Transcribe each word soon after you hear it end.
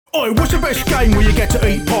Oi, what's the best game where you get to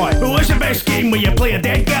eat pie? What's the best game where you play a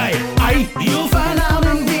dead guy? Aye, you'll find out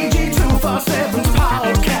in VG247's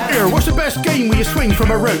podcast. Here, what's the best game where you swing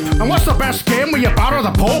from a rope? And what's the best game where you batter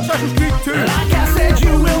the Pope? Assassin's Creed 2. Like I said,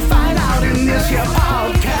 you will find out in this here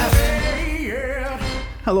podcast.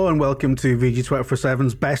 Hello and welcome to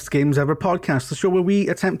VG247's Best Games Ever podcast, the show where we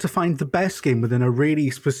attempt to find the best game within a really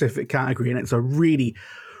specific category, and it's a really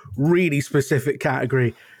specific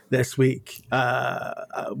category. This week,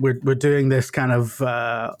 we're doing this kind of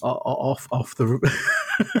off the.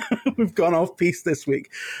 We've gone off piece this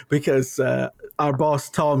week because our boss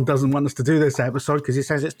Tom doesn't want us to do this episode because he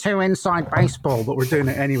says it's too inside baseball, but we're doing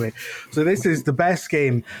it anyway. So this is the best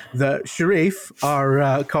game that Sharif,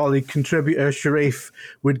 our colleague contributor Sharif,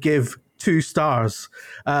 would give 2 stars,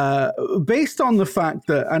 based on the fact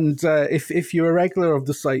that, and if you're a regular of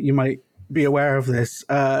the site, you might be aware of this.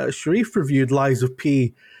 Sharif reviewed Lies of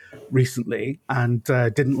P recently and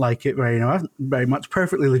didn't like it very much,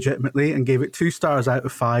 perfectly legitimately, and gave it 2 stars out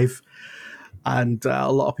of 5. And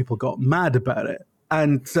a lot of people got mad about it.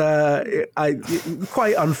 And I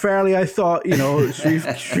quite unfairly, I thought,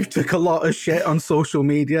 Sharif took a lot of shit on social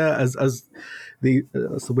media as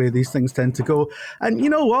that's the way these things tend to go. And you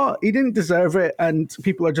know what? He didn't deserve it. And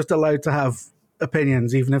people are just allowed to have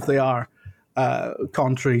opinions, even if they are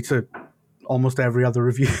contrary to almost every other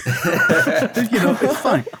review. It's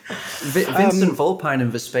fine. Vincent Volpine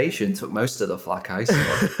and Vespasian took most of the flack, I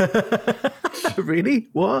saw. Really?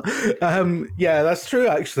 What? Yeah, that's true,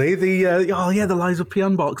 actually. The Lies of P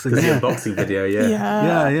unboxing. The unboxing video,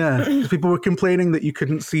 Yeah. People were complaining that you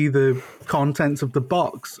couldn't see the contents of the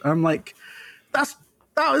box. I'm like, that's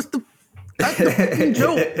the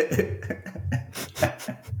joke.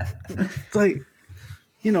 It's like,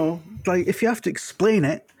 if you have to explain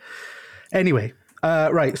it. Anyway,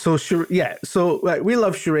 right. So we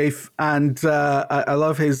love Sharif, and I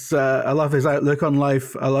love his outlook on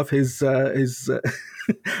life. I love his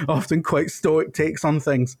often quite stoic takes on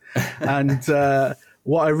things. And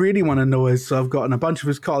what I really want to know is, so I've gotten a bunch of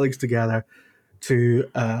his colleagues together to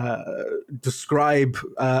describe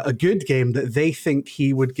a good game that they think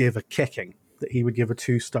he would give a kicking, that he would give a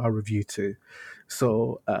 2-star review to.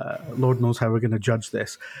 So Lord knows how we're going to judge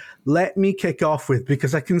this. Let me kick off with,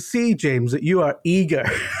 because I can see, James, that you are eager.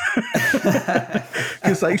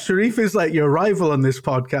 Because Sharif is your rival on this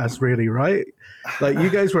podcast, really, right? You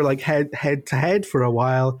guys were head to head for a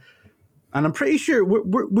while. And I'm pretty sure,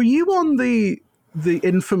 were you on the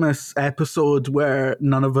infamous episode where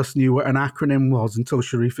none of us knew what an acronym was until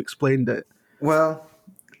Sharif explained it? Well,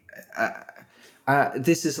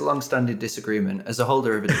 this is a long-standing disagreement. As a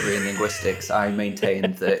holder of a degree in linguistics, I maintain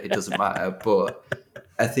that it doesn't matter, but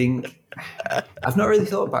I think I've not really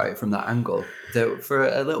thought about it from that angle. Though for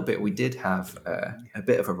a little bit, we did have a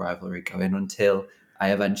bit of a rivalry going until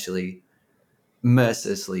I eventually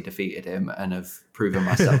mercilessly defeated him and have proven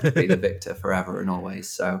myself to be the victor forever and always.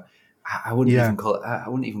 So I wouldn't even call it. I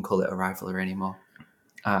wouldn't even call it a rivalry anymore.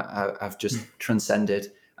 I've just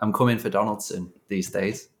transcended. I'm coming for Donaldson these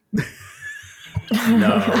days.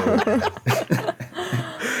 No.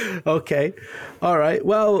 Okay. All right.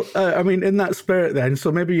 Well, in that spirit then,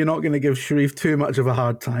 so maybe you're not going to give Sharif too much of a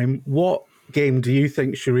hard time. What game do you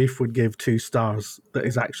think Sharif would give 2 stars that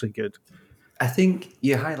is actually good? I think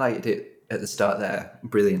you highlighted it at the start there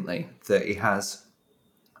brilliantly, that he has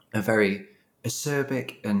a very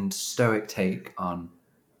acerbic and stoic take on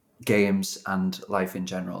games and life in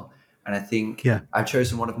general. And I think I've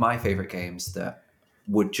chosen one of my favorite games that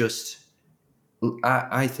would just,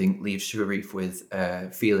 I think, leave Sharif with a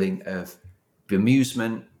feeling of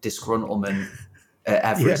bemusement, disgruntlement at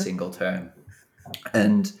every single turn.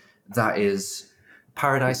 And that is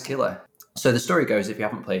Paradise Killer. So the story goes, if you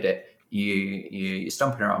haven't played it, you're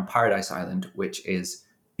stomping around Paradise Island, which is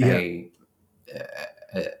a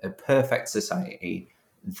perfect society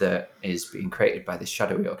that is being created by this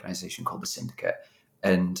shadowy organization called the Syndicate.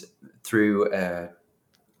 And through a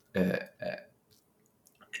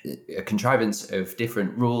contrivance of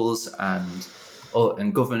different rules and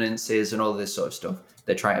governances and all this sort of stuff,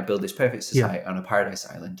 they're trying to build this perfect society on a paradise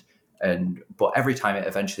island. But every time it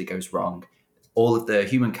eventually goes wrong, all of the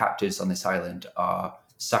human captives on this island are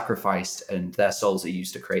sacrificed and their souls are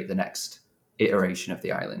used to create the next iteration of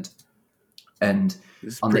the island. And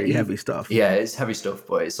it's pretty heavy stuff. Yeah, it's heavy stuff,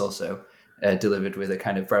 but it's also delivered with a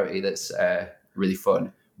kind of brevity that's really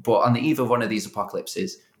fun. But on the eve of one of these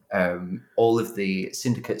apocalypses, all of the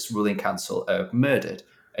Syndicate's ruling council are murdered,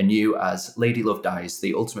 and you, as Lady Love Dies,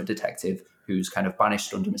 the ultimate detective who's kind of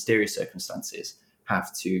banished under mysterious circumstances,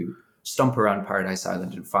 have to stomp around Paradise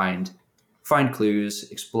Island and find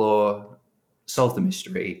clues, explore, solve the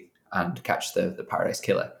mystery, and catch the Paradise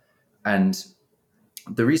Killer. And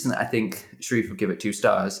the reason that I think Sharif would give it 2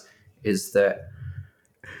 stars is that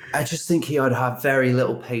I just think he would have very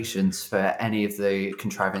little patience for any of the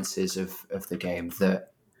contrivances of the game.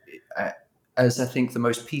 That, as I think the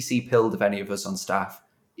most PC pilled of any of us on staff,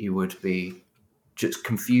 he would be just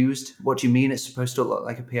confused. What do you mean it's supposed to look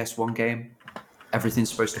like a PS1 game? Everything's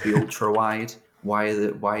supposed to be ultra wide. Why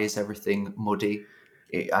is everything muddy?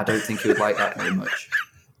 I don't think he would like that very much.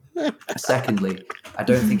 Secondly, I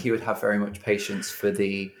don't think he would have very much patience for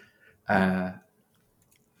the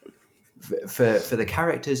for the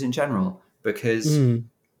characters in general, because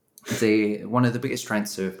one of the biggest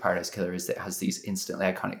strengths of Paradise Killer is that it has these instantly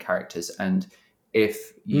iconic characters. And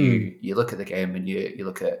if you look at the game and you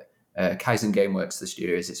look at Kaizen Gameworks, the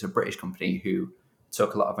studios, it's a British company who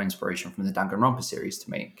took a lot of inspiration from the Danganronpa series to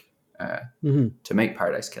make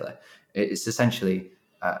Paradise Killer. It's essentially,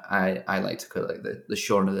 I like to call it the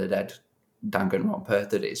Shaun of the Dead Danganronpa,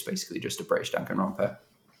 that it's basically just a British Danganronpa.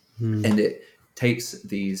 And it takes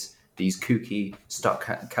these kooky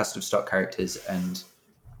cast of stock characters, and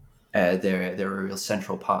they're a real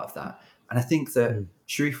central part of that. And I think that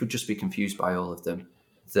Sharif would just be confused by all of them.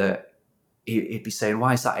 That he'd be saying,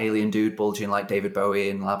 why is that alien dude bulging like David Bowie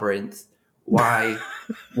in Labyrinth? Why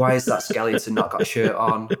is that skeleton not got a shirt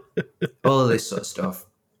on? All of this sort of stuff.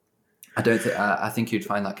 I think you'd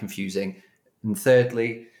find that confusing. And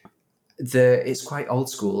thirdly, it's quite old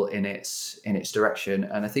school in its direction,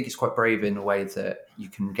 and I think it's quite brave in a way that you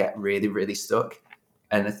can get really, really stuck.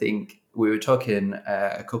 And I think we were talking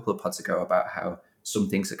a couple of pods ago about how some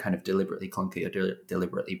things are kind of deliberately clunky or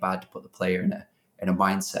deliberately bad to put the player in a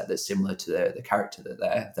mindset that's similar to the character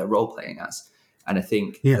that they're role playing as. And I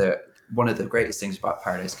think that one of the greatest things about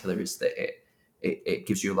Paradise Killer is that it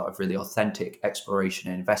gives you a lot of really authentic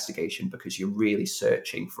exploration and investigation, because you're really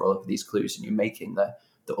searching for all of these clues and you're making the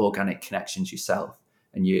organic connections yourself,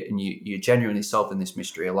 and you're genuinely solving this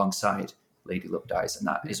mystery alongside Lady Luck Dies, and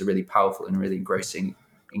that is a really powerful and really engrossing,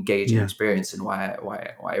 engaging experience, and why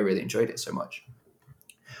I really enjoyed it so much.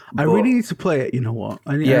 I really need to play it. You know what?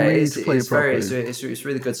 I really need to play it properly. It's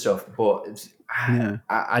really good stuff, but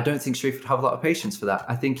I don't think Sharif would have a lot of patience for that.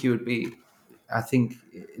 I think he would be. I think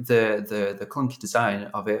the clunky design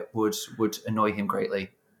of it would annoy him greatly,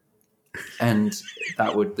 and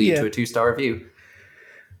that would lead to a 2-star review.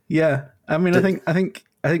 Yeah, I mean, I think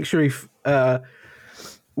Sharif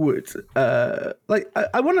would like.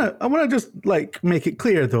 I want to just like make it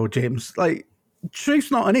clear though, James. Like,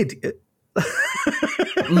 Sharif's not an idiot.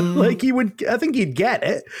 Like, he would, I think he'd get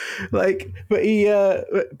it. Like, but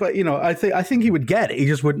I think he would get it. He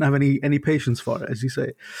just wouldn't have any patience for it, as you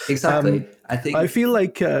say. Exactly. I feel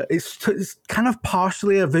like it's kind of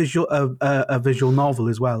partially a visual novel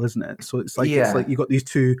as well, isn't it? So it's like you got these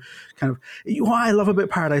two kind of. What I love about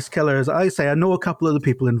Paradise Killer is, I know a couple of the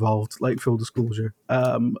people involved, like, full disclosure,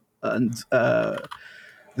 and.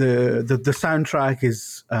 The soundtrack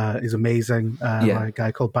is amazing. By a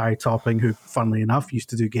guy called Barry Topping, who, funnily enough, used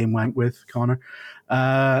to do Game Wank with Connor,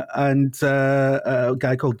 and a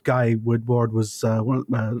guy called Guy Woodward was I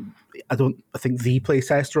think the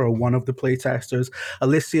playtester or one of the playtesters.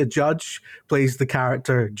 Alicia Judge plays the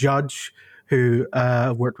character Judge, who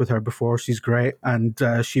worked with her before. She's great, and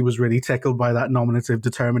she was really tickled by that nominative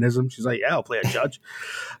determinism. She's like, "Yeah, I'll play a judge."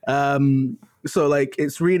 So like,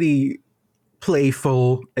 it's really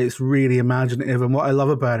playful, it's really imaginative, and what I love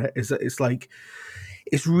about it is that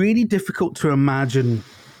it's really difficult to imagine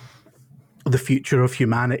the future of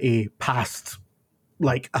humanity past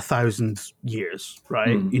like 1,000 years,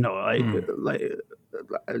 right? You know, I'm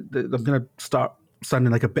gonna start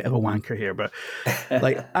sounding like a bit of a wanker here, but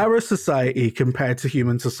like, our society compared to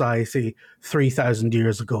human society 3,000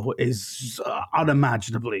 years ago is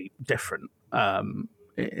unimaginably different.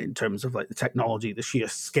 In terms of like the technology, the sheer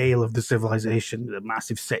scale of the civilization, the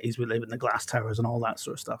massive cities we live in, the glass towers and all that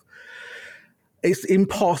sort of stuff. It's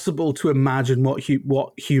impossible to imagine what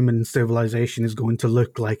human civilization is going to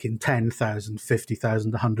look like in 10,000,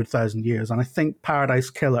 50,000, 100,000 years. And I think Paradise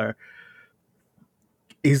Killer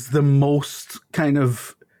is the most kind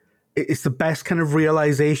of, it's the best kind of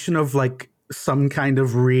realization of like some kind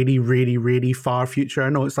of really, really, really far future. I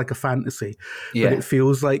know it's like a fantasy, but it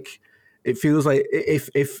feels like if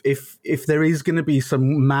there is going to be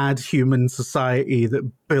some mad human society that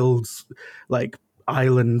builds like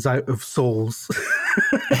islands out of souls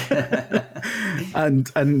and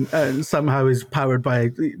somehow is powered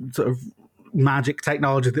by sort of magic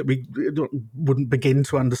technology that we wouldn't begin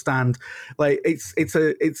to understand, like it's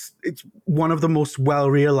one of the most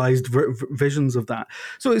well realized visions of that.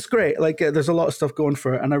 So it's great. Like, there's a lot of stuff going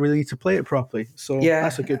for it, and I really need to play it properly. So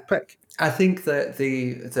that's a good pick. I think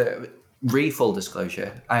that full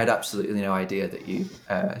disclosure, I had absolutely no idea that you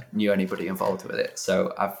knew anybody involved with it.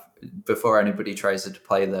 So before anybody tries to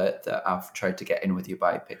play that I've tried to get in with you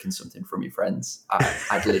by picking something from your friends, I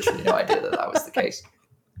had literally no idea that was the case.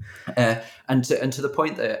 And to the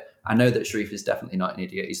point that I know that Sharif is definitely not an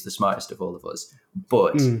idiot. He's the smartest of all of us.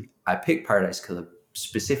 But I picked Paradise Killer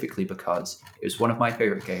specifically because it was one of my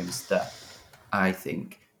favorite games that I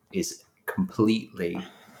think is completely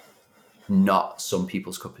not some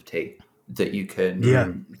people's cup of tea. That you can,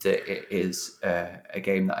 that it is a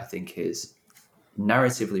game that I think is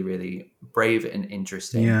narratively really brave and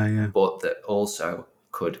interesting, but that also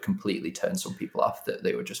could completely turn some people off, that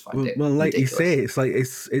they would just find it. Well, like ridiculous. you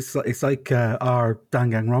say, it's like our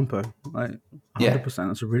Danganronpa, like 100%.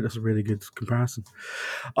 That's a really good comparison.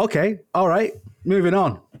 Okay, all right, moving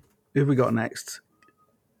on. Who have we got next?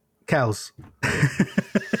 Kels.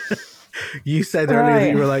 You said earlier that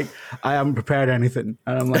you were like, I haven't prepared anything,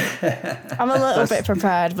 and I'm like, I'm a little bit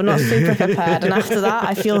prepared, but not super prepared. And after that,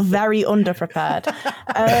 I feel very underprepared.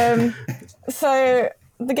 So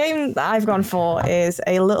the game that I've gone for is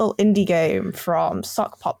a little indie game from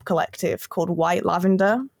Sock Pop Collective called White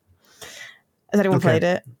Lavender. Has anyone played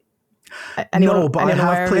it? No, but I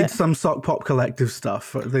have played some Sock Pop Collective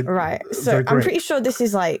stuff. Right. So I'm pretty sure this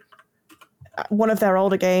is like one of their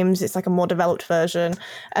older games. It's like a more developed version.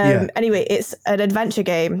 Anyway, it's an adventure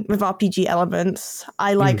game with RPG elements.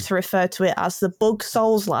 I like to refer to it as the Bug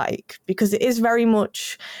Souls-like, because it is very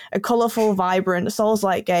much a colourful, vibrant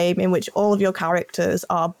Souls-like game in which all of your characters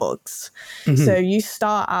are bugs. So you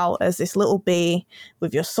start out as this little bee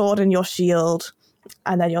with your sword and your shield,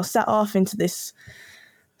 and then you're set off into this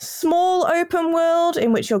small open world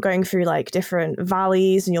in which you're going through like different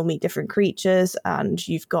valleys, and you'll meet different creatures, and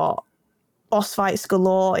you've got boss fights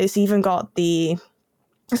galore. It's even got the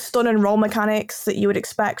stun and roll mechanics that you would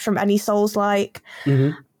expect from any Souls-like.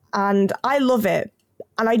 And I love it.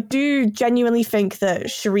 And I do genuinely think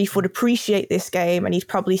that Sharif would appreciate this game, and he'd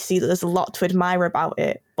probably see that there's a lot to admire about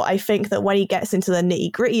it. But I think that when he gets into the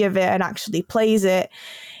nitty-gritty of it and actually plays it,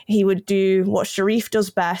 he would do what Sharif does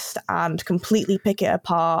best and completely pick it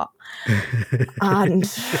apart and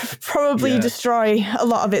probably destroy a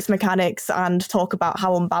lot of its mechanics and talk about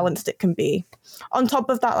how unbalanced it can be. On top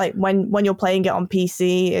of that, like when you're playing it on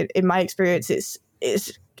PC, in my experience,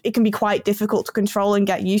 it can be quite difficult to control and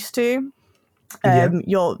get used to.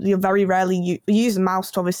 You're very rarely you use a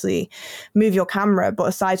mouse to obviously move your camera, but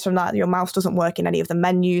aside from that, your mouse doesn't work in any of the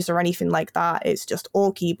menus or anything like that. It's just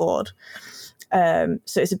all keyboard. So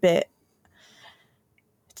it's it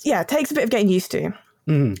takes a bit of getting used to.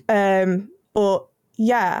 But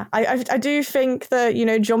yeah, I do think that, you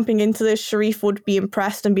know, jumping into this, Sharif would be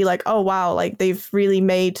impressed and be like, oh wow, like they've really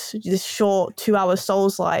made this short 2-hour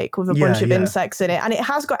Souls-like with a bunch of insects in it. And it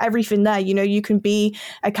has got everything there. You know, you can be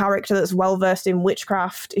a character that's well-versed in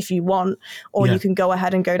witchcraft if you want, or you can go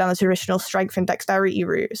ahead and go down the traditional strength and dexterity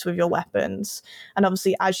routes with your weapons. And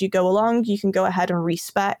obviously, as you go along, you can go ahead and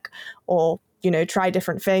respec or, you know, try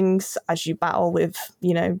different things as you battle with,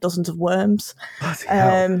 you know, dozens of worms.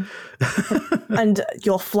 And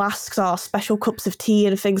your flasks are special cups of tea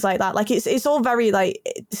and things like that. Like it's all very like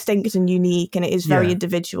distinct and unique, and it is very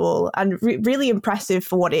individual and really impressive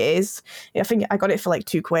for what it is. I think I got it for like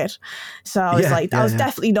 £2. So I was I was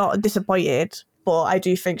definitely not disappointed. But I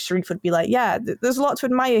do think Sharif would be like, yeah, there's a lot to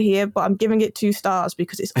admire here, but I'm giving it 2 stars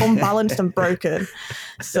because it's unbalanced and broken.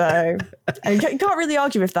 So and you can't really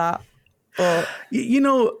argue with that. But you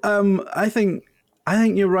know, I think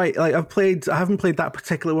you're right. Like I haven't played that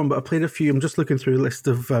particular one, but I've played a few. I'm just looking through a list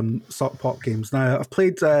of Sock Pop games now. I've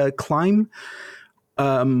played Climb,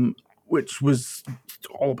 which was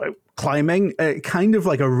all about climbing, kind of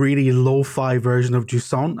like a really lo-fi version of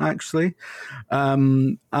Jusant, actually.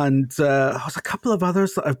 And there's a couple of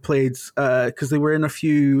others that I've played because they were in a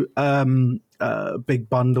few big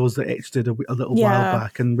bundles that Itch did a little while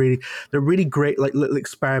back, and they're really great, like little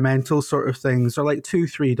experimental sort of things. They're like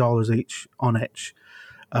 $2-3 each on Itch.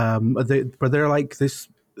 But they're like this.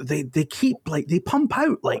 They keep like they pump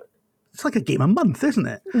out like. It's like a game a month, isn't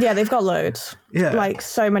it? Yeah, they've got loads. Yeah. Like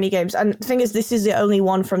so many games. And the thing is, this is the only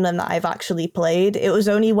one from them that I've actually played. It was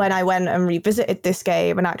only when I went and revisited this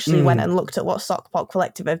game and actually went and looked at what Sock Pop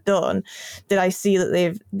Collective have done, did I see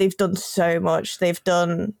that they've done so much. I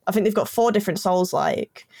think they've got 4 different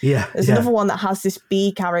Souls-like. Yeah. There's another one that has this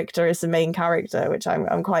bee character as the main character, which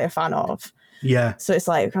I'm quite a fan of. Yeah. So it's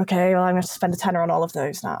like, okay, well, I'm going to spend a tenner on all of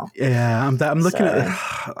those now. Yeah, I'm looking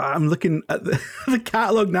at the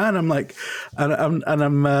catalog now, and I'm like, I'm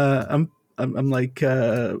like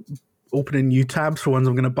opening new tabs for ones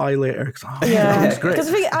I'm going to buy later. It's great.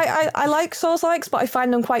 Because I like Souls-likes, but I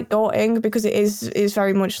find them quite daunting because it is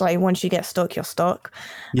very much like once you get stuck, you're stuck.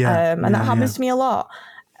 And that happens to me a lot.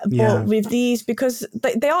 But with these, because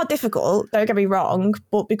they are difficult, don't get me wrong,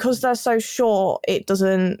 but because they're so short, it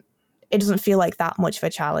doesn't feel like that much of a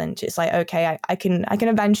challenge. It's like, okay, I can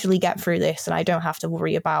eventually get through this, and I don't have to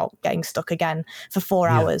worry about getting stuck again for 4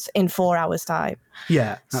 hours in 4 hours time.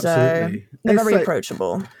 Yeah, absolutely. So they're very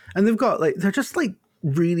approachable. And they've got they're just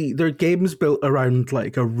really, they're games built around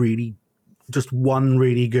just one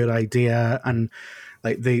really good idea, and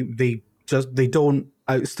they don't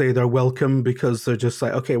outstay their welcome because they're just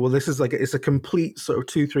like, okay, well, this is it's a complete sort of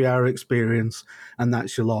 2-3 hour experience, and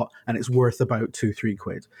that's your lot, and it's worth about 2-3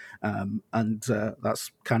 quid. And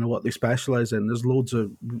that's kind of what they specialize in. There's loads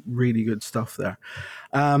of really good stuff there.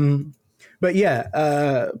 But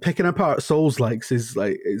yeah, picking apart Souls-likes is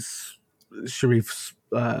Sharif's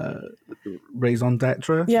raison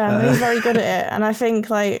d'etre. Yeah, he's very good at it, and I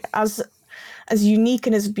think as unique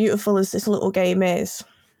and as beautiful as this little game is,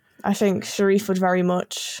 I think Sharif would very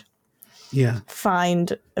much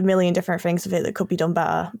find a million different things of it that could be done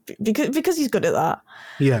better because he's good at that.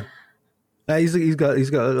 Yeah. He's got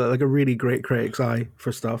a really great critic's eye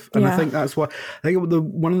for stuff, and I think that's why. I think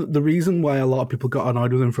the reason why a lot of people got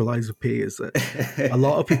annoyed with him for Lies of P is that a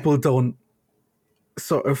lot of people don't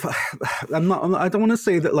sort of. I don't want to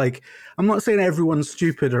say that I'm not saying everyone's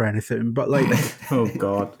stupid or anything, but oh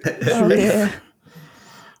God.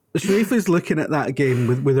 Sharif is looking at that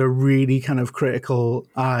game with a really kind of critical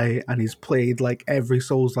eye, and he's played every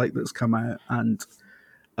Souls-like that's come out, and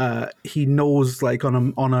he knows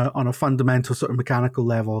on a fundamental sort of mechanical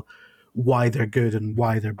level why they're good and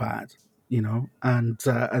why they're bad, and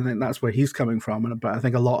I think that's where he's coming from. But I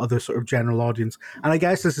think a lot of the sort of general audience, and I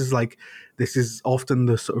guess this is often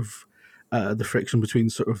the sort of the friction between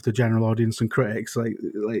sort of the general audience and critics,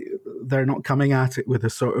 they're not coming at it with a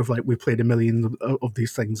sort of we played a million of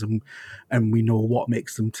these things and we know what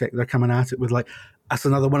makes them tick. They're coming at it with that's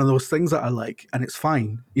another one of those things that I like, and it's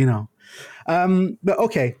fine, but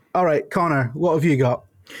okay, all right, Connor, what have you got?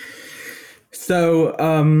 So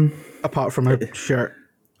apart from a shirt,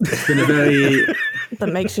 it's been a very that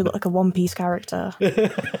makes you look like a One Piece character.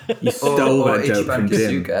 You stole that joke from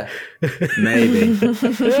Jim. Maybe.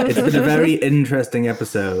 It's been a very interesting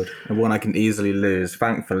episode, and one I can easily lose,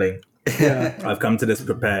 thankfully. Yeah. I've come to this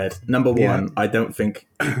prepared. Number one, I don't think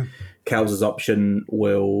Kel's option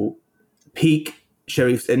will pique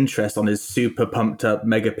Sharif's interest on his super pumped up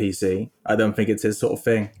mega PC. I don't think it's his sort of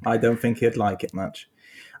thing. I don't think he'd like it much.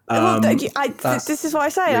 This is what I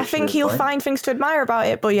say. I think he'll find things to admire about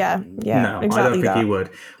it, but no, exactly I don't think he would.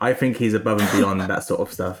 I think he's above and beyond that sort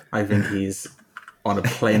of stuff. I think he's on a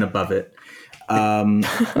plane above it. As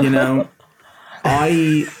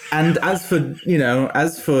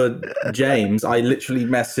for James, I literally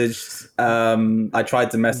messaged. I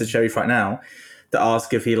tried to message Sharif right now to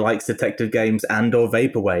ask if he likes detective games and or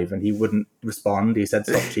vaporwave, and he wouldn't respond. He said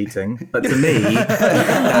stop cheating. But to me,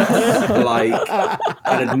 that's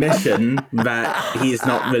an admission that he's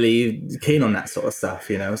not really keen on that sort of stuff,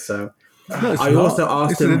 so I also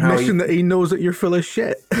asked him how that he knows that you're full of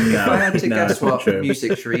shit. If I had to guess what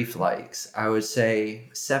music Sharif likes, I would say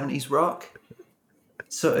 70s rock.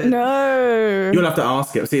 No, you'll have to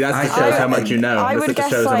ask it. See, that shows how much you know. I would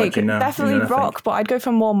guess definitely rock, but I'd go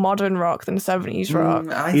for more modern rock than 70s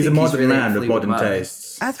rock. He's a modern man with modern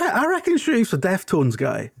tastes. I reckon Sharif's a Deftones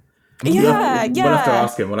guy. Yeah. We'll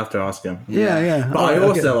have to ask him. Yeah. But I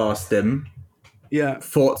also asked him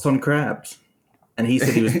thoughts on Crabs, and he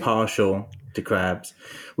said he was partial to Crabs,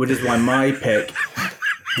 which is why my pick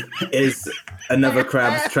is Another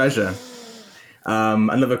Crab's Treasure.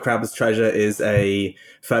 Another Crab's Treasure is a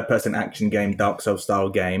third-person action game, Dark Souls style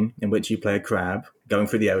game, in which you play a crab going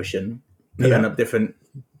through the ocean, picking up different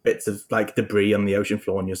bits of debris on the ocean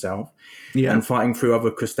floor on yourself, and fighting through other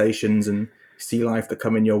crustaceans and sea life that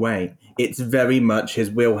come in your way. It's very much his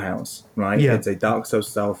wheelhouse, right? Yeah. It's a Dark Souls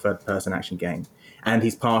style third-person action game, and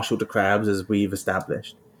he's partial to crabs, as we've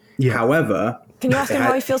established. Yeah. However, can you ask him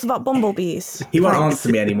how he feels about bumblebees? He won't answer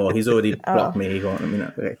me anymore. He's already blocked me. He won't let me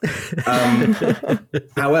know. Okay.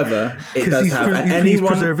 However, it does have he's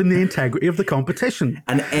preserving the integrity of the competition.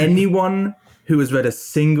 And anyone who has read a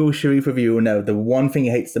single Sharif review will know the one thing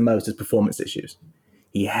he hates the most is performance issues.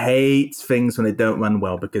 He hates things when they don't run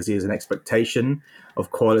well because he has an expectation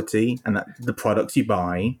of quality and that the products you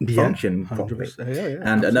buy function properly.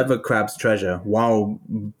 And Another Crab's Treasure, while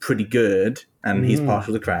pretty good, and he's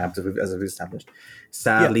partial to crabs, as we've established,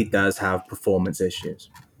 sadly does have performance issues.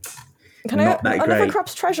 Another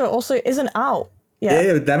Crab's Treasure also isn't out yet.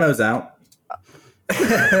 Yeah, the demo's out.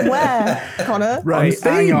 Where, Connor? Right,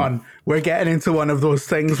 hang on. We're getting into one of those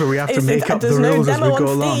things where we have to make up the rules as we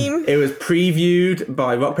go along. It was previewed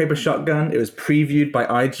by Rock Paper Shotgun. It was previewed by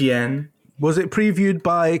IGN. Was it previewed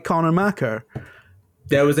by Connor Macker?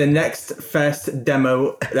 There was a Next Fest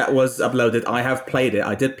demo that was uploaded. I have played it.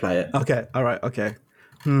 I did play it. Okay, all right, okay.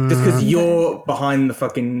 Just because you're behind the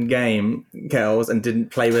fucking game, Kells, and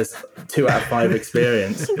didn't play this 2 out of 5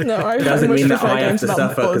 experience, doesn't mean that I have to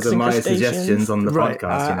suffer because of my suggestions on the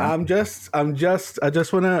podcast. You know? I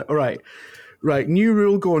just want to. Right, new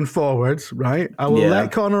rule going forward, right? I will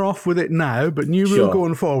let Connor off with it now, but new rule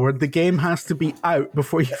going forward, the game has to be out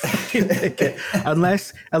before you fucking pick it.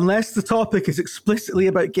 Unless the topic is explicitly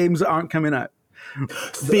about games that aren't coming out.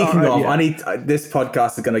 Speaking of, I need this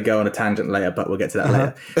podcast is going to go on a tangent later, but we'll get to that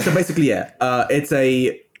later. So basically, it's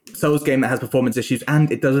a Souls game that has performance issues,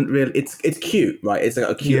 and it doesn't really. It's cute, right? It's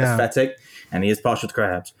a cute aesthetic, and he is partial to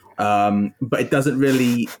crabs, but it doesn't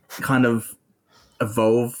really kind of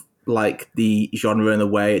evolve like the genre in a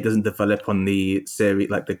way. It doesn't develop on the series,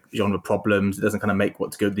 like the genre problems. It doesn't kind of make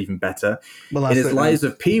what's good even better. Well, in his Lies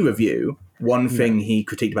of P review, one thing he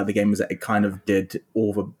critiqued about the game was that it kind of did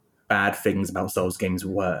all the bad things about Souls games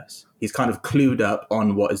worse. He's kind of clued up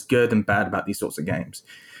on what is good and bad about these sorts of games.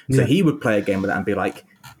 So he would play a game with that and be like,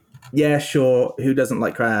 yeah, sure, who doesn't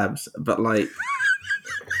like crabs? But like,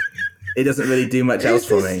 it doesn't really do much else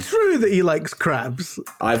for me. Is it true that he likes crabs?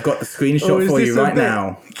 I've got the screenshot for you right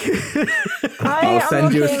now. I'll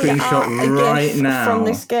send you a screenshot right now. From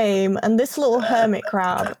this game, and this little hermit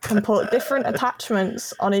crab can put different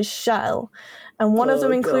attachments on his shell, and one of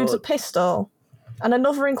them includes a pistol, and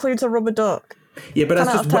another includes a rubber duck. Yeah, but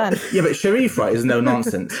that's just but Sharif, right, is no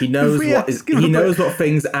nonsense. He knows what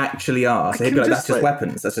things actually are. So he'd be like, that's just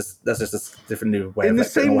weapons. That's just a different new way. In the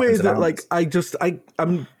same way that, like, I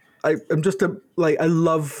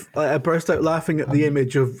burst out laughing at the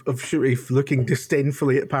image of Sharif looking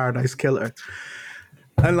disdainfully at Paradise Killer.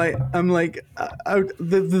 And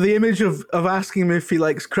the image of asking him if he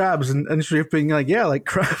likes crabs and Sharif being like, yeah, I like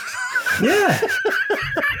crabs. Yeah.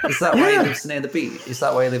 Is that why he lives near the beach? Is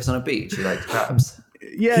that why he lives on a beach? He likes crabs?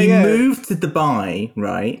 Yeah, he moved to Dubai,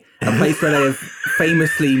 right? A place where they have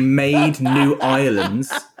famously made new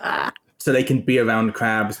islands so they can be around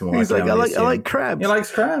crabs more. He's like, I like crabs. He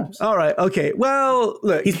likes crabs. All right, okay. Well,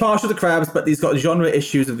 look. He's partial to crabs, but he's got genre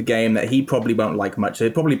issues of the game that he probably won't like much. So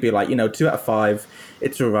he'd probably be like, 2 out of 5.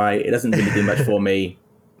 It's all right. It doesn't really do much for me.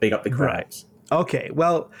 Big up the crabs. Right. Okay,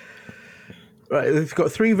 well... Right, we've got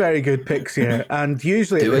 3 very good picks here, and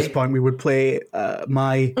usually at this point we would play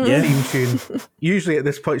my theme tune. Usually at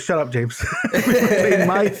this point, shut up, James. We would play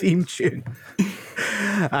my theme tune,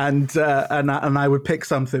 and I would pick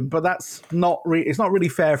something. But that's not it's not really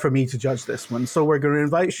fair for me to judge this one. So we're going to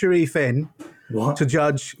invite Sharif in to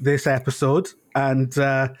judge this episode, and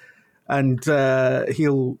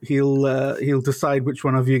he'll decide which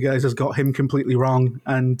one of you guys has got him completely wrong,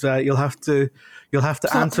 and you'll have to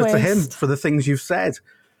answer to him for the things you've said.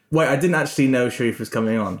 Wait, I didn't actually know Sharif was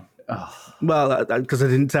coming on. Oh. Well, because I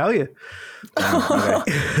didn't tell you. Okay.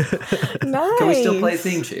 Nice. Can we still play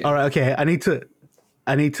theme tune? All right, okay. I need to.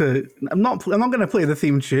 I'm not going to play the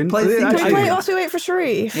theme tune. Can we play it whilst we wait for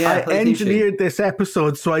Sharif? Yeah, I engineered this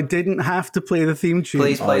episode so I didn't have to play the theme tune.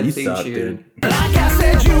 Please play the theme tune. Dude. Like I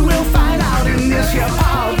said, you will find out in this your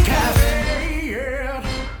podcast.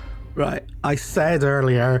 Right. I said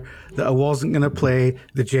earlier that I wasn't going to play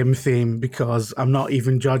the gym theme because I'm not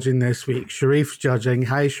even judging this week. Sharif's judging.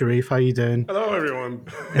 Hi, Sharif. How you doing? Hello, everyone.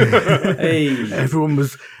 Hey. Everyone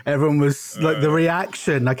was like the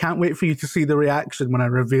reaction. I can't wait for you to see the reaction when I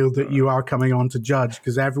revealed that you are coming on to judge,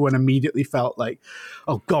 because everyone immediately felt like,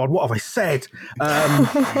 oh God, what have I said?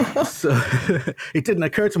 So it didn't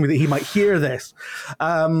occur to me that he might hear this.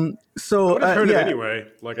 I would have heard it anyway.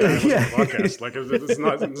 Like on the podcast. Like it's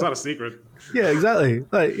not a secret. Yeah, exactly.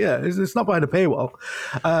 Like, yeah, it's not behind a paywall.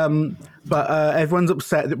 But everyone's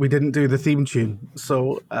upset that we didn't do the theme tune.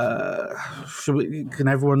 So, does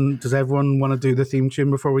everyone want to do the theme tune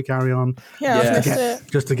before we carry on? Yeah,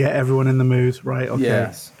 just to get everyone in the mood, right? Okay.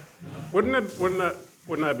 Yes. Wouldn't that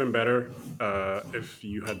have been better if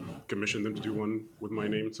you had commissioned them to do one with my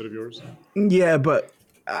name instead of yours? Yeah, but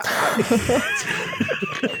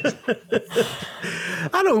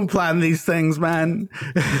I don't plan these things, man.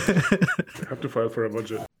 I have to file for a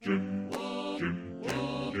budget.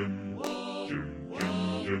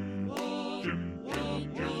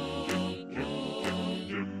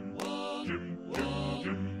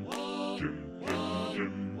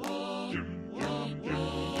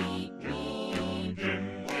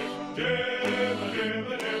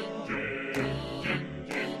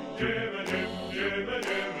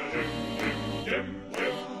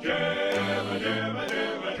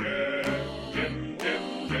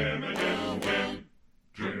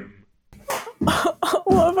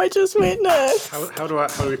 Jehovah's Witness. How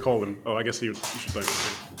do we call him? Oh, I guess you should say anything.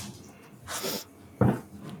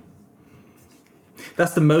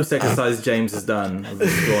 That's the most exercise James has done with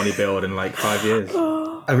this scrawny build in like 5 years.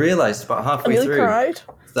 I realised about halfway through cried.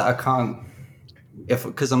 that I can't,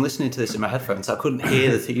 because I'm listening to this in my headphones, I couldn't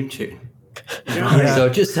hear the theme tune. Yeah. So I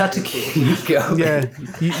just had to keep going. Yeah,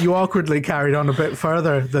 you awkwardly carried on a bit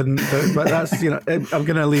further than, but that's, I'm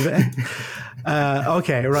going to leave it in.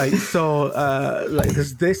 Okay, right. So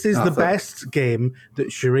this is the best game that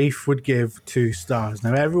Sharif would give 2 stars.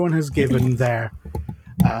 Now, everyone has given their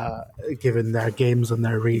games and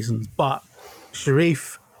their reasons, but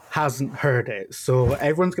Sharif hasn't heard it. So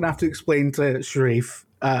everyone's going to have to explain to Sharif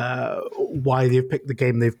why they've picked the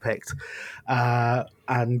game they've picked.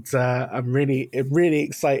 And I'm really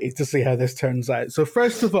excited to see how this turns out. So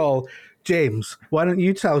first of all, James, why don't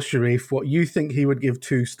you tell Sharif what you think he would give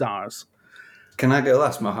 2 stars? Can I go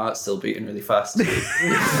last? My heart's still beating really fast. It's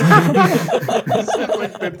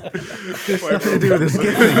nothing to do with the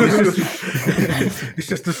skipping. It's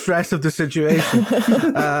just the stress of the situation.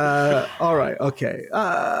 All right, okay.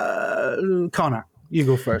 Connor, you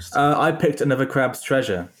go first. I picked Another Crab's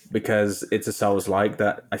Treasure because it's a Souls-like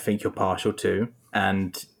that I think you're partial to,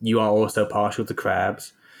 and you are also partial to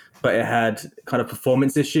Crabs, but it had kind of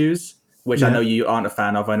performance issues, which I know you aren't a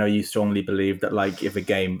fan of. I know you strongly believe that, like, if a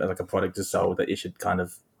game, like a product is sold, that it should kind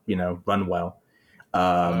of, run well.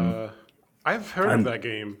 I've heard of that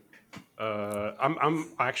game.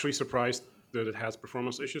 I'm actually surprised that it has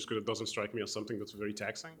performance issues because it doesn't strike me as something that's very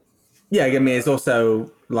taxing. Yeah, I mean, it's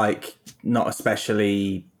also like not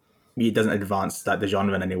especially. It doesn't advance like the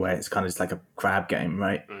genre in any way. It's kind of just like a crab game,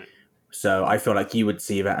 right? So I feel like you would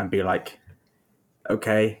see that and be like,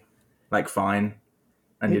 okay, like fine,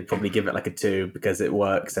 and you'd probably give it like a 2 because it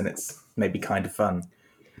works and it's maybe kind of fun.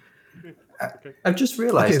 I've just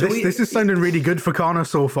realised. Okay, this is sounding really good for Connor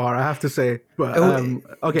so far, I have to say. But,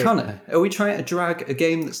 okay, Connor, are we trying to drag a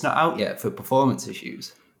game that's not out yet for performance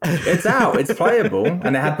issues? It's out. It's playable,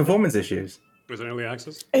 and it had performance issues. Was it early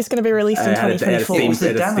access? It's going to be released in 2024. It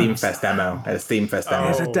had a Steam Fest demo. It's a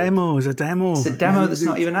demo. It's a demo that's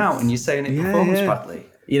not even out, and you're saying it performs badly.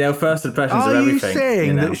 First impressions are everything. Are you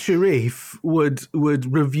saying that Sharif would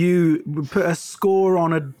put a score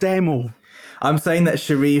on a demo? I'm saying that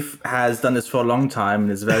Sharif has done this for a long time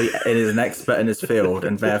and is an expert in his field,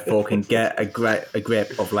 and therefore can get a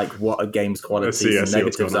grip of like what a game's qualities and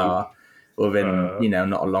negatives are within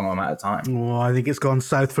not a long amount of time. Oh, I think it's gone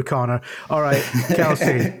south for Connor. All right,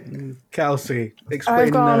 Kelsey, explain.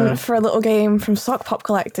 I've gone for a little game from Sock Pop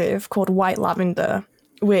Collective called White Lavender,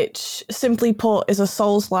 which simply put is a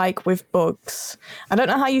Souls-like with bugs. I don't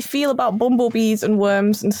know how you feel about bumblebees and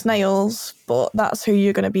worms and snails, but that's who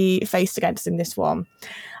you're going to be faced against in this one.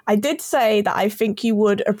 I did say that I think you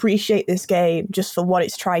would appreciate this game just for what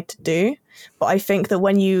it's tried to do, but I think that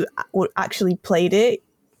when you actually played it,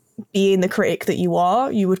 being the critic that you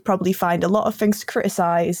are, you would probably find a lot of things to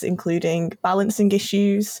criticize, including balancing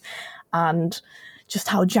issues and just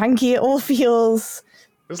how janky it all feels.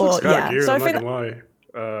 This looks kind of geared, I'm not gonna lie.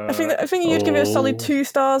 I think you'd give it a solid 2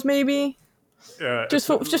 stars, maybe. Yeah, just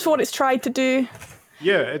for what it's tried to do.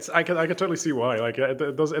 Yeah, I can totally see why. Like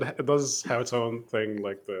it does have its own thing,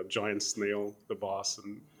 like the giant snail, the boss,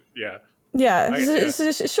 and yeah. Yeah, it's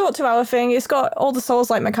a short 2-hour thing. It's got all the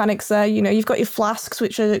Souls-like mechanics there. You've got your flasks,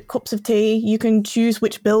 which are cups of tea. You can choose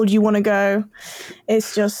which build you want to go.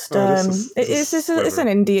 It's just it's an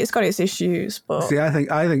indie. It's got its issues, but see, I think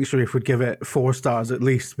Sharif would give it 4 stars at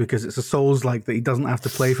least because it's a Souls-like that he doesn't have to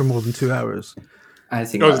play for more than 2 hours. I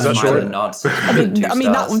think that's a nod. I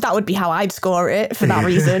mean that would be how I'd score it for that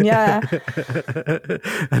reason. Yeah.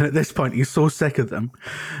 And at this point, he's so sick of them.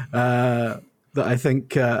 That I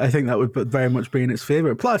think that would very much be in its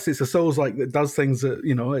favour. Plus, it's a Souls-like that does things that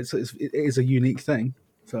it is a unique thing.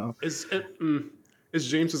 So is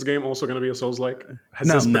James's game also going to be a Souls-like? Has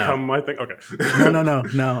this become my thing? Okay. No.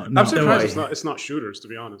 I'm surprised it's not shooters, to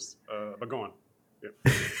be honest. But go on. Yeah.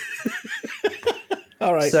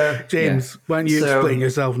 All right, so, James, why don't you explain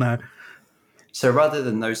yourself now? So rather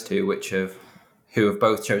than those two, who have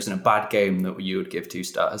both chosen a bad game that you would give 2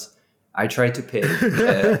 stars, I tried to pick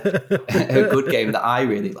a good game that I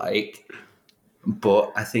really like,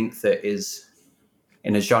 but I think that is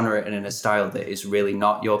in a genre and in a style that is really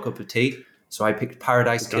not your cup of tea. So I picked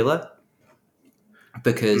Paradise Killer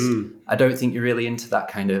because I don't think you're really into that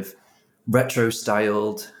kind of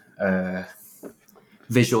retro-styled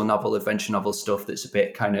visual novel, adventure novel stuff that's a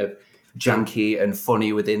bit kind of janky and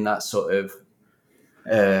funny within that sort of.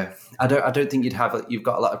 I don't think you've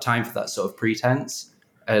got a lot of time for that sort of pretense.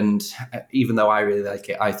 And even though I really like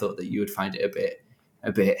it, I thought that you would find it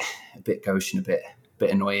a bit gauche and a bit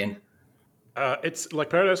bit annoying. It's like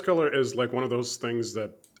Paradise Color is like one of those things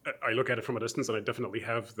that I look at it from a distance, and I definitely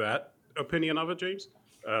have that opinion of it, James.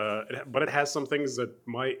 But it has some things that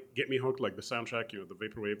might get me hooked, like the soundtrack, the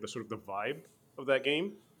vaporwave, the sort of the vibe of that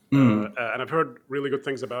game. And I've heard really good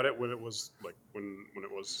things about it when it was like when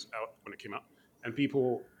it came out, and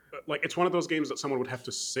people like it's one of those games that someone would have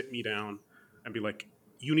to sit me down and be like,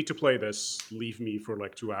 you need to play this, leave me for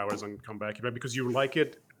like 2 hours and come back because you like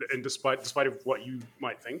it, and despite of what you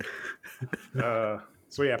might think.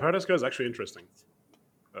 So yeah, Paradise Color is actually interesting.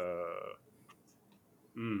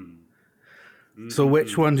 So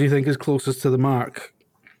which one do you think is closest to the mark?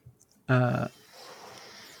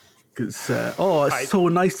 It's so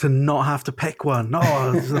nice to not have to pick one.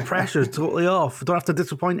 Oh, the pressure's totally off. Don't have to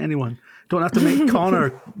disappoint anyone. Don't have to make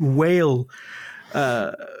Connor wail.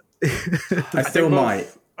 I still might.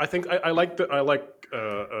 I think I like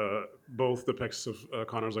both the picks of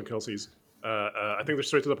Connor's and Kelsey's. I think they're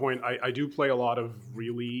straight to the point. I do play a lot of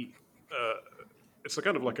really. It's a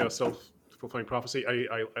kind of like a self-fulfilling prophecy.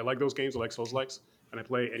 I like those games. I like Souls-likes, and I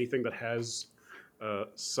play anything that has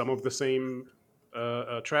some of the same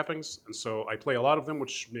trappings. And so I play a lot of them,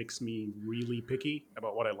 which makes me really picky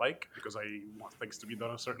about what I like because I want things to be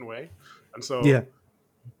done a certain way. And so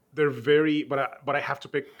they're very. But I have to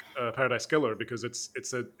pick Paradise Killer because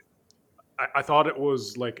it's a. I thought it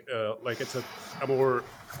was like it's a more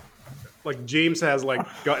like James has like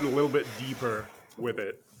gotten a little bit deeper with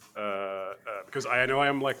it. Because I know I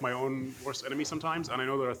am like my own worst enemy sometimes, and I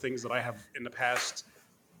know there are things that I have in the past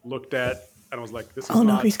looked at, and I was like, "This is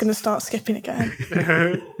no, he's going to start skipping again."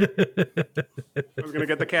 I was going to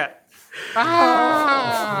get the cat.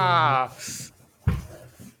 Ah!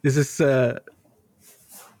 Is this?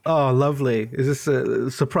 Oh, lovely! Is this a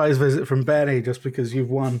surprise visit from Benny just because you've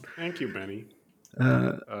won? Thank you, Benny.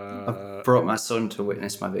 I've brought my son to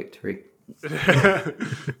witness my victory.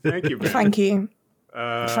 Thank you, Benny. Thank you.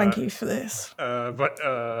 Thank you for this. Yeah,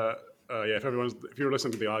 if you're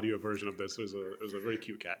listening to the audio version of this, there's a very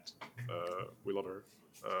cute cat. We love her.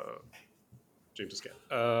 James's cat.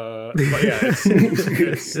 But yeah, it's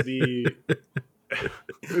the.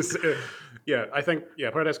 I think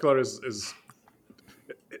Paradise Color is.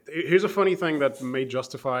 Here's a funny thing that may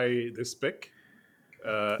justify this pick.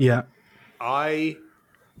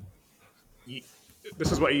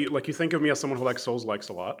 This is what you think of me as someone who likes Souls-likes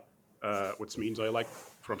a lot. Which means I like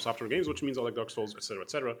From Software games, which means I like Dark Souls, etc.,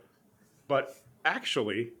 etc. But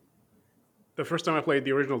actually, the first time I played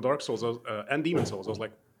the original Dark Souls and Demon Souls, I was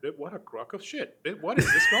like, what a crock of shit. What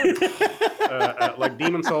is this garbage? Like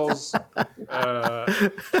Demon Souls,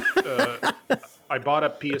 I bought a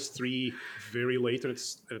PS3 very late in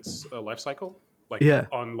its life cycle.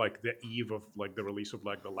 On like the eve of like the release of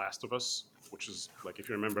like The Last of Us, which is like, if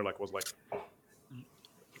you remember, like was like...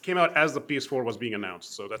 came out as the PS4 was being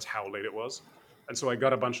announced, so that's how late it was. And so I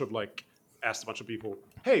got asked a bunch of people,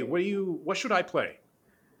 hey, what should I play?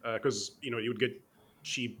 Because you would get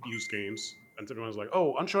cheap used games, and everyone was like,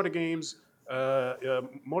 oh, Uncharted games,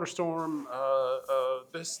 MotorStorm,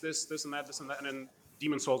 this and that, and then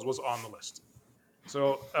Demon Souls was on the list.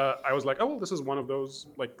 So I was like, oh, well, this is one of those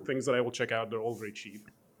like things that I will check out. They're all very cheap.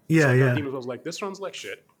 Demon Souls was like, this sounds like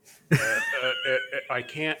shit. I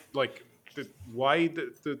can't like. Why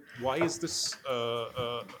is this?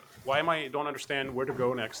 Why am I don't understand where to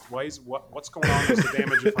go next? What's going on? What's the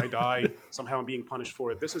damage if I die? Somehow I'm being punished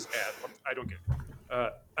for it. This is bad. I don't get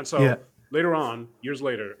it. And so later on, years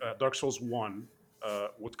later, Dark Souls 1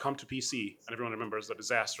 would come to PC, and everyone remembers the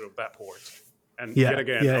disaster of that port. And yet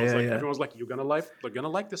again, everyone was like, "You're gonna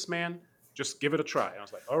like this, man. Just give it a try." And I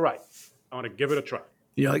was like, "All right, I want to give it a try."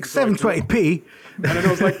 You're like 720p, and then I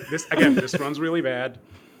was like, "This again. This runs really bad.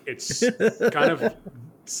 It's kind of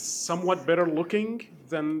somewhat better looking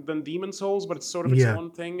than Demon Souls, but it's sort of its own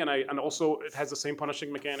thing. And also it has the same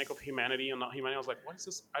punishing mechanic of humanity and not humanity." I was like, what is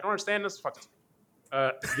this? I don't understand this. Fuck this.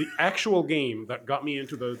 The actual game that got me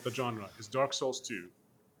into the genre is Dark Souls 2,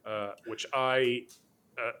 which I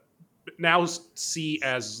now see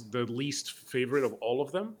as the least favorite of all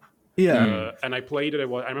of them. And I played it. I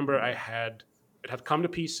remember it had come to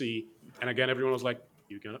PC, and again, everyone was like,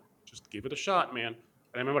 "You're gonna just give it a shot, man."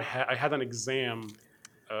 And I remember I had an exam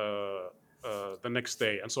the next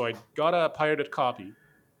day, and so I got a pirated copy,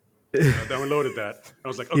 downloaded that, and I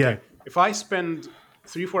was like, okay, if I spend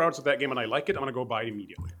 3-4 hours of that game and I like it, I'm gonna go buy it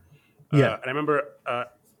immediately. And I remember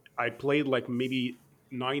I played like maybe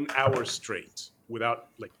 9 hours straight without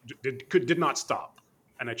like did not stop,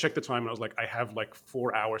 and I checked the time and I was like, I have like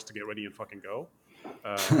 4 hours to get ready and fucking go.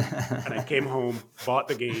 And I came home, bought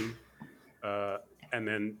the game, and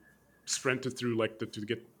then sprinted through like to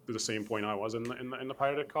get to the same point I was in the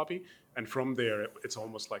pirated copy, and from there it's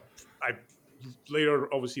almost like I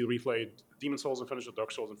later obviously replayed Demon's Souls and finished it,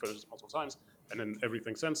 Dark Souls and finished it multiple times, and then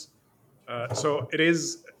everything since. So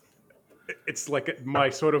it's like it's my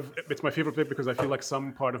favorite pick because I feel like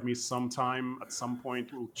some part of me sometime at some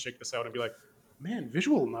point will check this out and be like, man,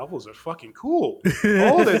 visual novels are fucking cool.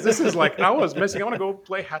 All this is like, I was missing. I want to go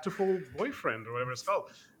play Hatoful Boyfriend or whatever it's called.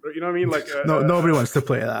 Or, you know what I mean? Like nobody wants to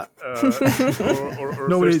play that. Or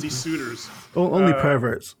Thirsty Suitors. Only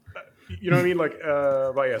perverts. You know what I mean? Like,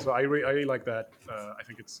 but yeah. So I really like that. I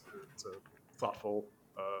think it's a thoughtful.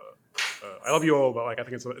 I love you all, but like I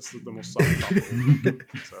think it's the most solid.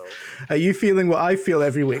 So. Are you feeling what I feel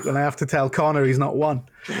every week when I have to tell Connor he's not won?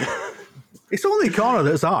 It's only Connor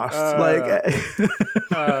that's asked.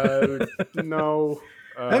 No.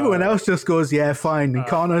 Everyone else just goes, yeah, fine. And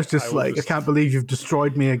Connor's just I can't believe you've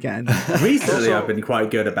destroyed me again. Recently, I've been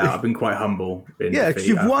quite good about. I've been quite humble. Yeah, because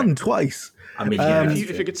you've won twice. I mean,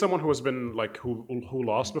 if you get someone who has been like who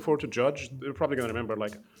lost before to judge, they're probably going to remember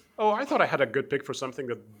like, oh, I thought I had a good pick for something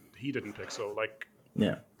that he didn't pick. So like,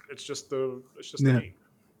 yeah, it's just the game.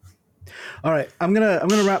 All right, I'm gonna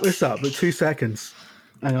wrap this up. But 2 seconds.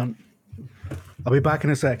 Hang on. I'll be back in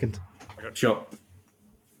a second. Sure.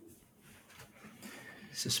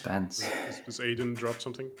 Suspense. Does Aiden drop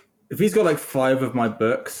something? If he's got like 5 of my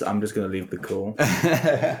books, I'm just going to leave the call.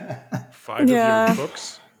 5 of your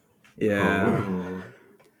books? Yeah.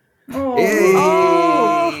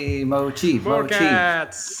 Hey, Mochi. More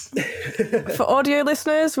cats. For audio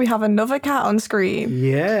listeners, we have another cat on screen.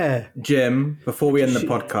 Yeah. Jim, before we end the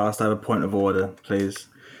podcast, I have a point of order, please.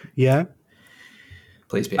 Yeah.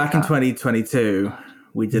 Please be back in 2022,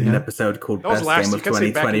 we did an episode called Best Game of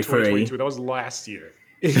 2023. That was last year.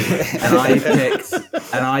 and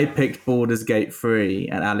I picked Baldur's Gate 3,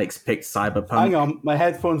 and Alex picked Cyberpunk. Hang on, my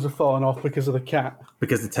headphones are falling off because of the cat.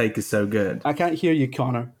 Because the take is so good. I can't hear you,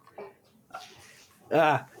 Connor.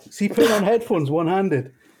 See, putting on headphones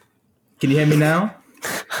one-handed. Can you hear me now?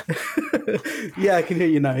 Yeah, I can hear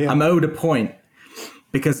you now. Yeah. I'm owed a point.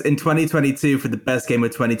 Because in 2022, for the Best Game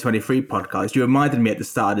of 2023 podcast, you reminded me at the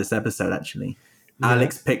start of this episode, actually. Yeah.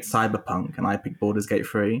 Alex picked Cyberpunk, and I picked Baldur's Gate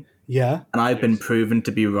 3. Yeah. And I've been proven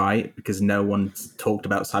to be right, because no one talked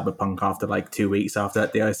about Cyberpunk after like 2 weeks after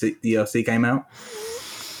that DLC came out.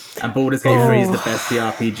 And Baldur's Gate 3 is the best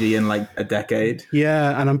CRPG in like a decade.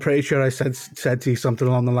 Yeah, and I'm pretty sure I said to you something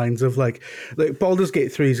along the lines of like Baldur's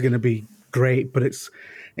Gate 3 is going to be great, but it's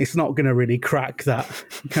not going to really crack that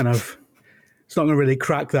kind of... It's not going to really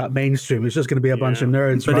crack that mainstream. It's just going to be a bunch of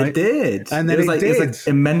nerds, but right? It did. And then it was like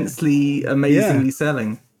immensely, amazingly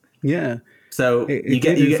selling. Yeah. So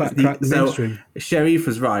mainstream. Sharif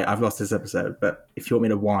was right. I've lost this episode, but if you want me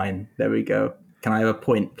to whine, there we go. Can I have a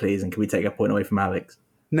point, please? And can we take a point away from Alex?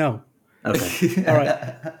 No. Okay. All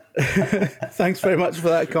right. Thanks very much for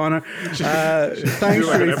that, Connor. Thanks do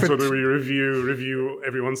like an episode where we review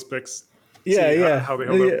everyone's picks. Yeah. How they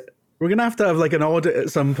held up. We're gonna have to have like an audit at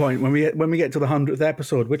some point when we get to the 100th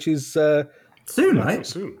episode, which is soon, right?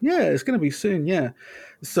 Soon. Yeah, it's gonna be soon. Yeah.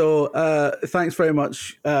 So thanks very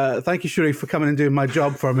much. Thank you, Sharif, for coming and doing my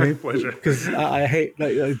job for me. Pleasure. Because I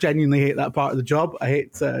genuinely hate that part of the job. I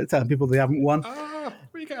hate telling people they haven't won. What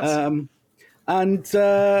you guys?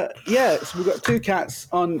 So we've got 2 cats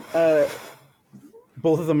on.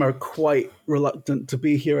 Both of them are quite reluctant to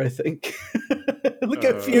be here, I think. Look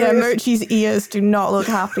how furious. Yeah, Mochi's ears do not look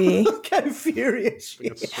happy. Look how furious she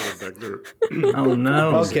is. Oh,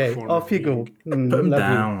 no. Okay, off you go. Put them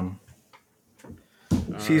down.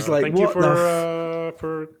 She's like, thank what you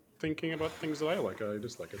for thinking about things that I like. I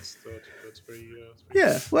dislike. It's very.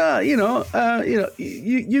 Yeah, well,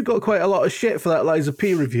 you got quite a lot of shit for that Liza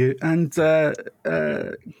P review, and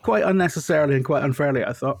quite unnecessarily and quite unfairly,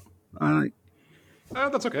 I thought.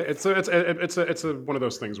 That's okay. It's one of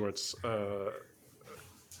those things where it's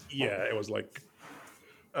it was like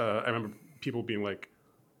I remember people being like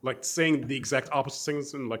saying the exact opposite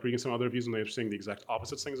things and like reading some other reviews and they're saying the exact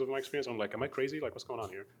opposite things of my experience. I'm like, am I crazy? Like, what's going on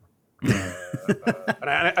here? And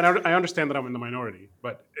I understand that I'm in the minority,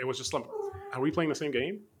 but it was just like, are we playing the same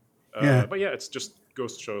game? But yeah, it's just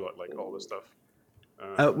goes to show like all this stuff.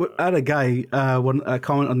 I had a guy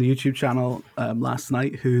comment on the YouTube channel last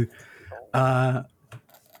night who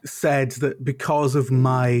said that because of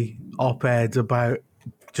my op-ed about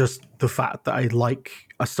just the fact that I like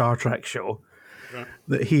a Star Trek show,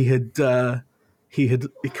 that he had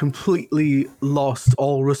completely lost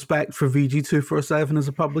all respect for VG247 as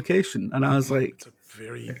a publication. And I was like,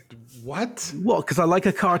 very what? What? Because I like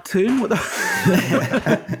a cartoon. What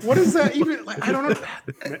What is that even? Like, I don't know.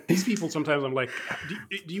 These people sometimes I'm like,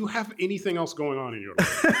 do you have anything else going on in your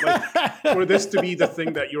life? Like, for this to be the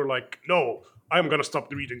thing that you're like, no, I'm gonna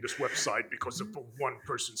stop reading this website because of one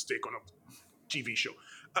person's take on a TV show.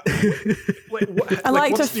 I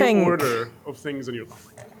like to think the order of things in your life.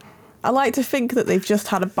 I like to think that they've just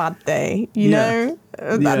had a bad day, you know?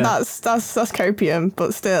 That's copium,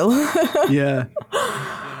 but still. Yeah.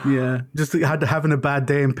 Just having a bad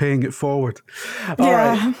day and paying it forward. All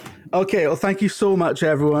right. Okay, well, thank you so much,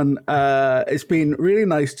 everyone. It's been really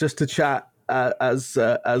nice just to chat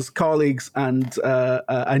as colleagues, and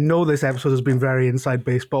I know this episode has been very inside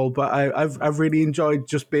baseball, but I've really enjoyed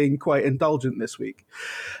just being quite indulgent this week.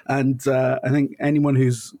 And I think anyone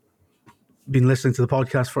who's been listening to the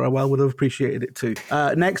podcast for a while would have appreciated it too.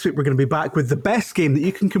 Next week we're going to be back with the best game that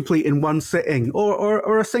you can complete in one sitting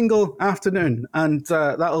or a single afternoon, and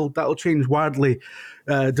that'll change wildly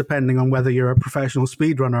depending on whether you're a professional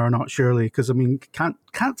speedrunner or not. Surely, because I mean, can't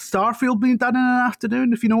Starfield be done in an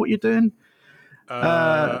afternoon if you know what you're doing?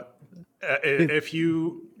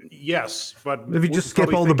 Yes, but if you just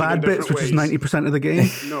skip all the bad bits, which is 90% of the game.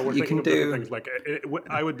 No, we're thinking of different things. Like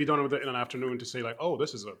I would be done with it in an afternoon to say like, oh,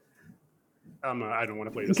 this is a. I don't want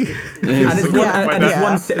to play this game.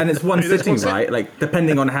 It's one sitting, right? Like,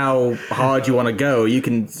 depending on how hard you want to go, you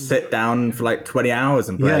can sit down for like 20 hours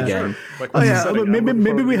and play a game. Like,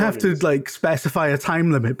 maybe we have to like specify a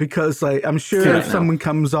time limit, because like I'm sure if someone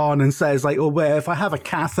comes on and says like, oh, well, if I have a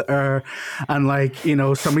catheter and like, you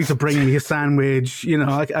know, somebody to bring me a sandwich, you know,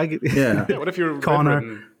 what if you're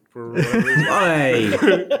Connor? For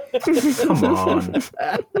whatever reason. Come on,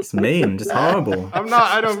 it's mean, just horrible. I'm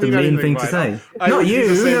not. I don't mean the mean anything thing to say. I Not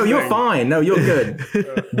you. No, you're thing. fine. No, you're good.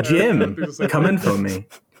 Jim, come in for me.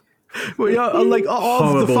 Well, yeah, like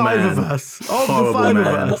of the five of us,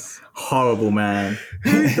 horrible man.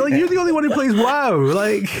 Like, you're the only one who plays WoW.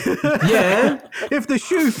 Like, yeah, if the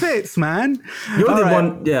shoe fits, man. You're the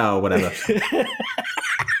one. Yeah, whatever.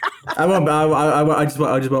 I won't. I just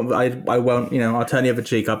won't. I won't. You know, I'll turn the other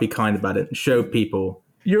cheek. I'll be kind about it. Show people.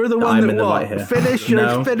 You're the one that what? Right, finish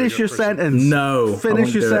your sentence. No.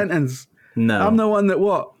 Finish your sentence. No. I'm the one that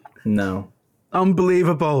what? No.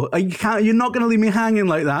 Unbelievable. You can't. You're not going to leave me hanging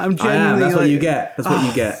like that. I'm genuinely. That's what you get. That's what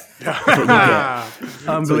you get. That's what you get.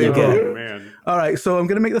 Unbelievable. Oh, man. All right, so I'm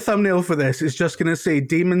going to make the thumbnail for this. It's just going to say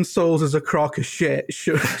Demon Souls is a crock of shit.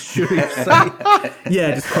 Should we say?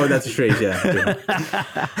 Yeah, just quote that to Shrees, yeah.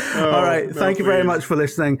 All right, thank you very much for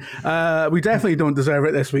listening. We definitely don't deserve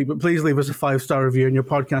it this week, but please leave us a 5-star review on your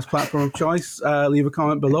podcast platform of choice. Leave a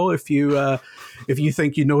comment below if you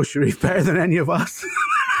think you know Sharif better than any of us.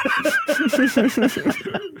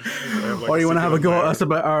 Or you want to have a go at us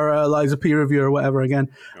about our lives of peer review or whatever again.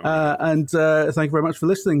 And thank you very much for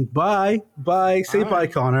listening. Bye. Say bye,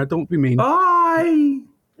 Connor. Don't be mean. Bye.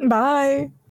 Bye.